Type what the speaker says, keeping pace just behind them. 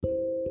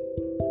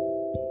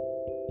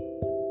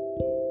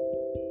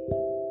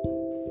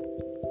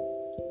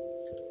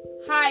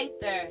Hi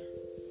there,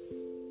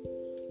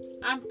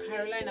 I'm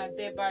Caroline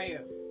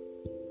Adebayo,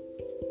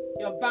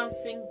 your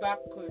bouncing back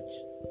coach.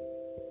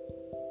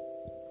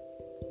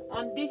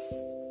 On this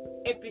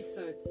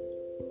episode,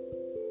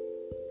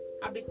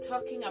 I'll be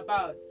talking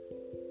about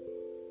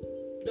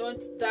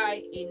don't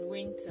die in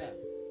winter.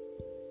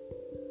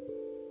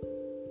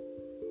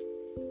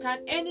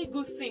 Can any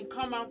good thing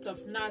come out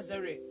of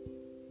Nazareth?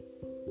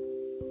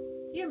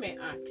 You may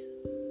ask.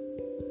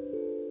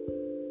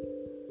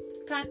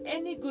 Can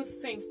any good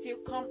thing still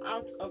come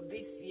out of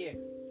this year?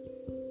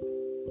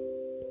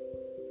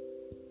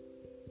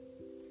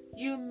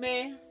 You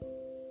may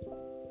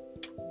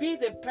be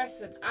the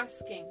person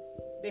asking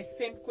the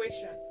same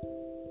question.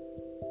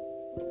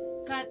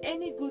 Can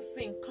any good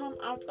thing come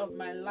out of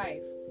my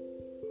life?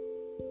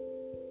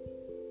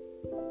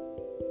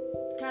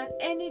 Can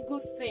any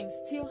good thing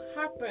still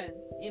happen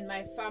in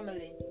my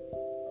family?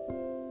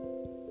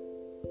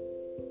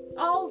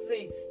 All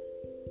this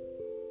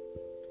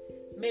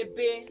may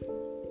be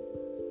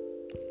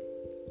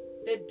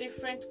the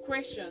different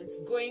questions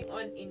going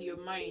on in your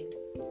mind.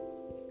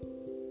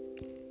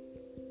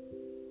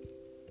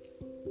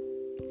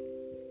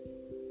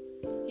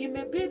 You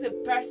may be the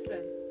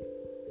person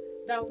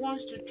that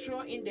wants to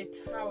throw in the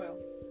towel.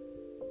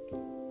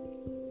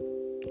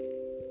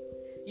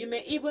 You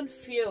may even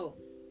feel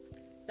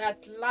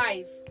that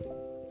life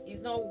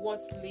is not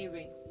worth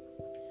living.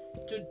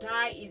 To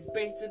die is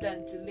better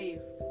than to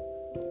live.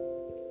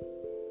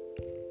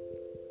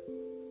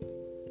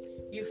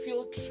 You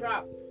feel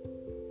trapped,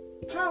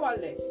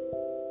 powerless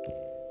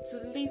to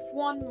live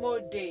one more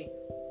day.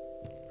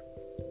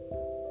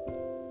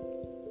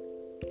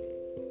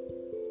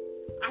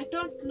 I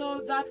don't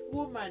know that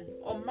woman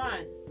or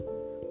man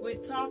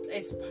without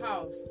a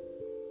spouse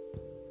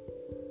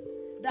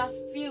that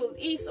feel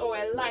his or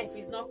her life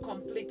is not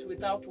complete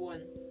without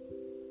one.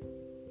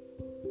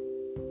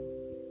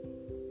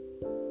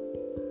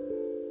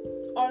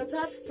 Or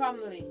that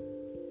family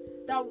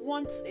that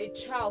wants a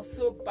child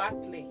so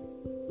badly.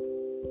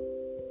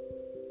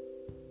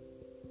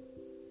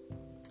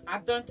 I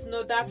don't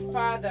know that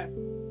father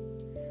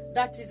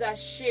that is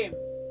ashamed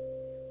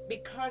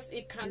because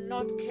he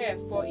cannot care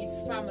for his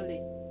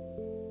family.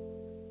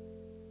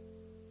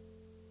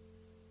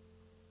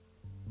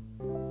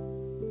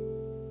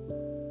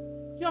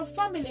 Your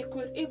family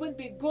could even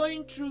be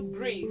going through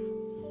grief,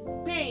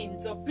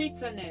 pains, or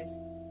bitterness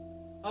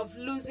of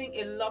losing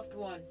a loved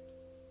one.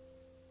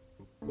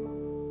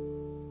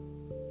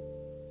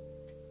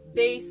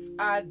 These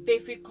are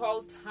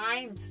difficult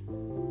times.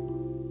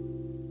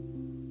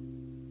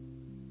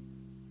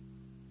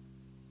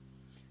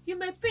 You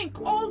may think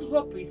all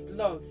hope is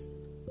lost.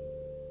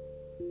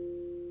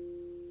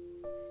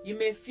 You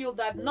may feel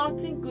that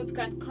nothing good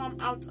can come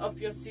out of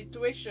your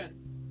situation.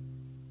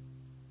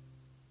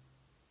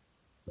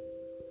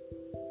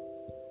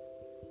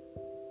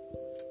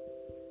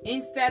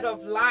 Instead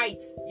of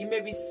light, you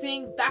may be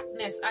seeing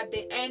darkness at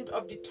the end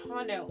of the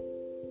tunnel.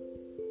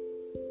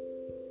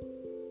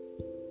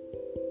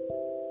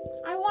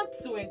 I want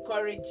to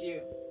encourage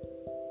you.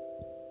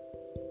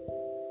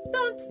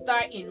 Don't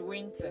die in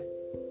winter.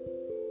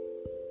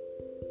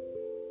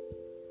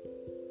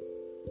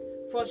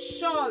 For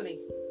surely,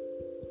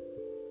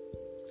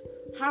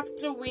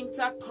 after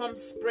winter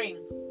comes spring.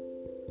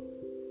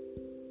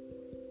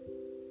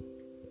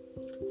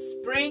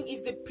 Spring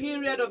is the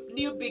period of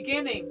new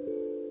beginning,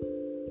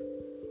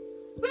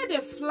 where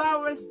the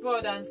flowers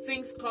bud and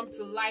things come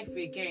to life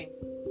again.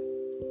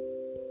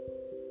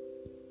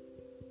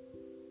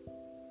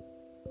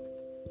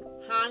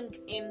 Hang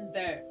in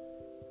there.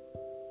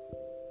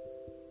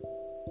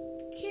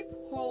 Keep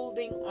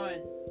holding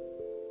on.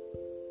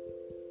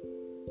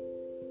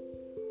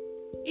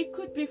 It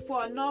could be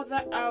for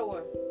another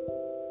hour,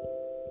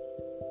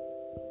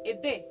 a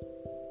day,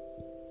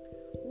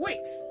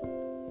 weeks,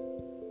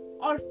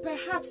 or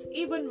perhaps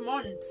even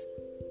months.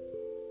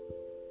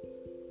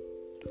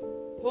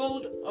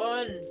 Hold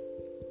on.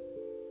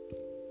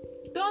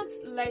 Don't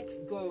let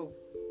go.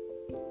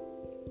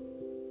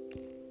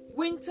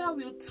 Winter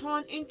will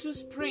turn into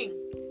spring,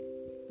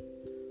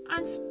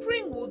 and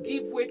spring will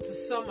give way to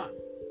summer.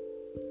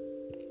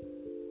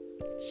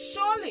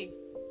 Surely,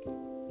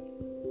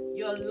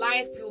 your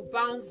life will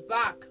bounce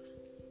back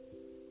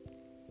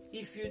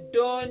if you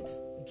don't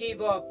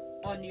give up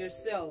on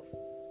yourself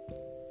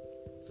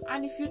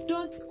and if you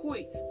don't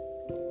quit.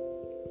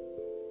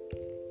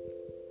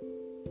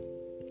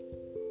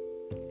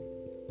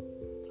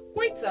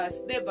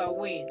 Quitters never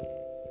win,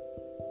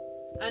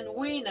 and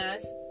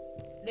winners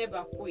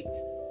never quit.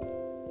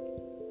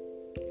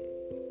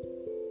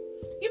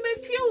 You may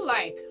feel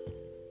like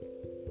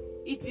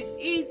it is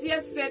easier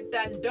said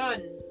than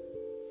done.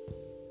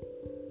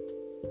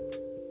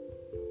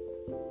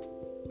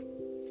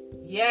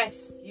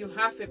 Yes, you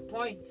have a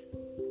point.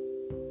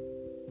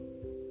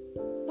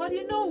 But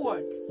you know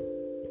what?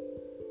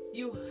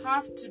 You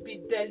have to be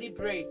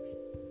deliberate.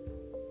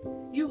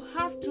 You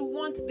have to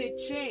want the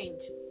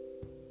change.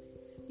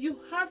 You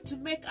have to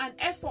make an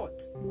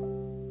effort.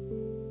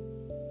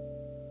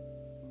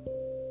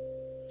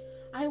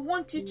 I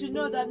want you to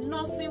know that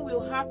nothing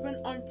will happen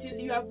until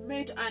you have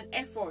made an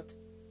effort.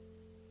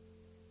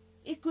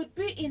 It could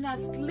be in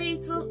as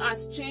little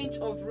as change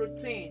of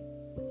routine,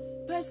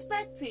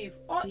 perspective,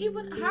 or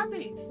even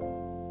habits.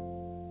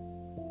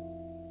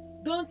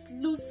 Don't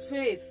lose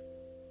faith.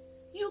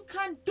 You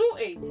can do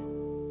it.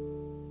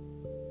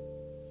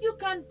 You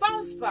can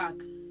bounce back.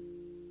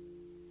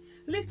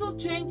 Little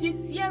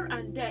changes here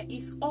and there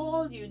is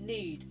all you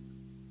need.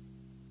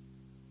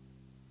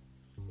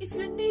 If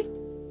you need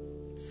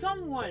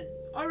someone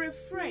or a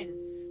friend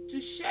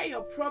to share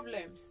your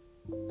problems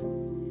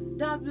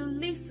that will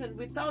listen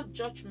without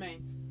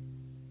judgment,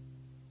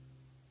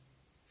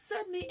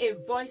 send me a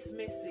voice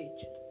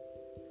message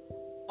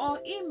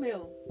or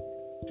email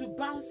to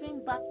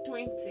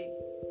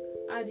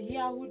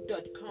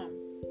bouncingback20@yahoo.com.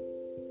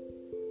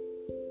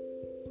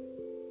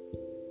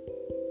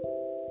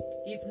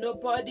 If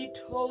nobody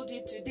told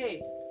you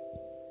today,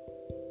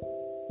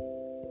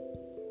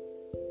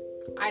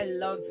 I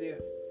love you.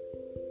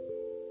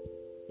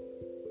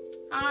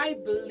 I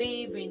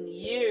believe in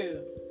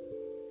you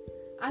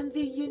and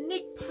the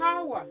unique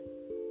power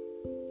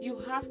you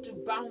have to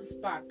bounce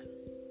back.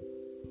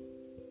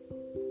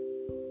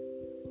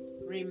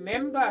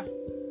 Remember,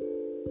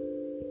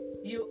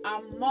 you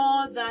are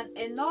more than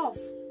enough.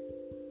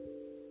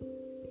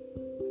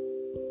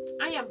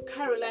 I am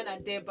Caroline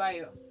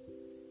Adebayo,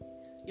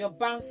 your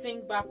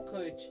bouncing back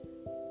coach.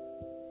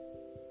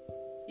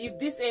 If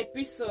this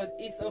episode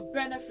is of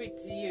benefit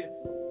to you,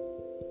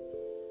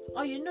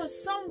 or you know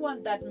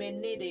someone that may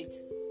need it,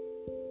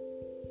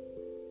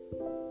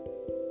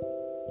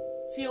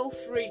 feel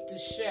free to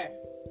share.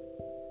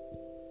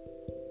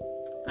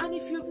 And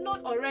if you've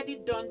not already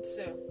done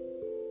so,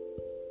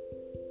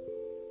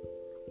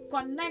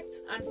 connect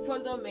and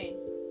follow me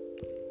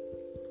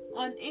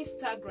on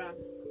Instagram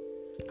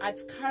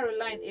at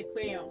Caroline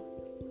Ekpeyon,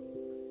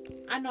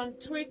 and on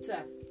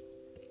Twitter,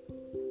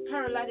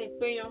 Caroline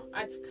Ekpeyon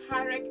at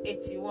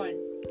Karek81.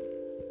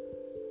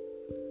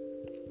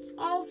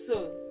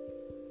 Also,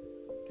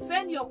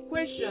 send your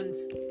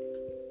questions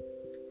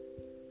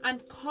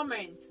and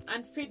comments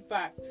and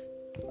feedbacks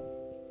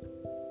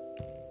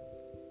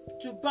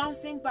to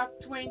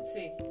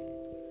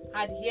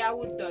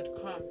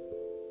bouncingback20@yahoo.com.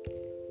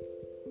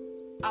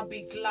 I'll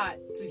be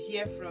glad to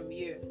hear from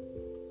you.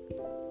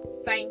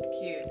 Thank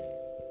you.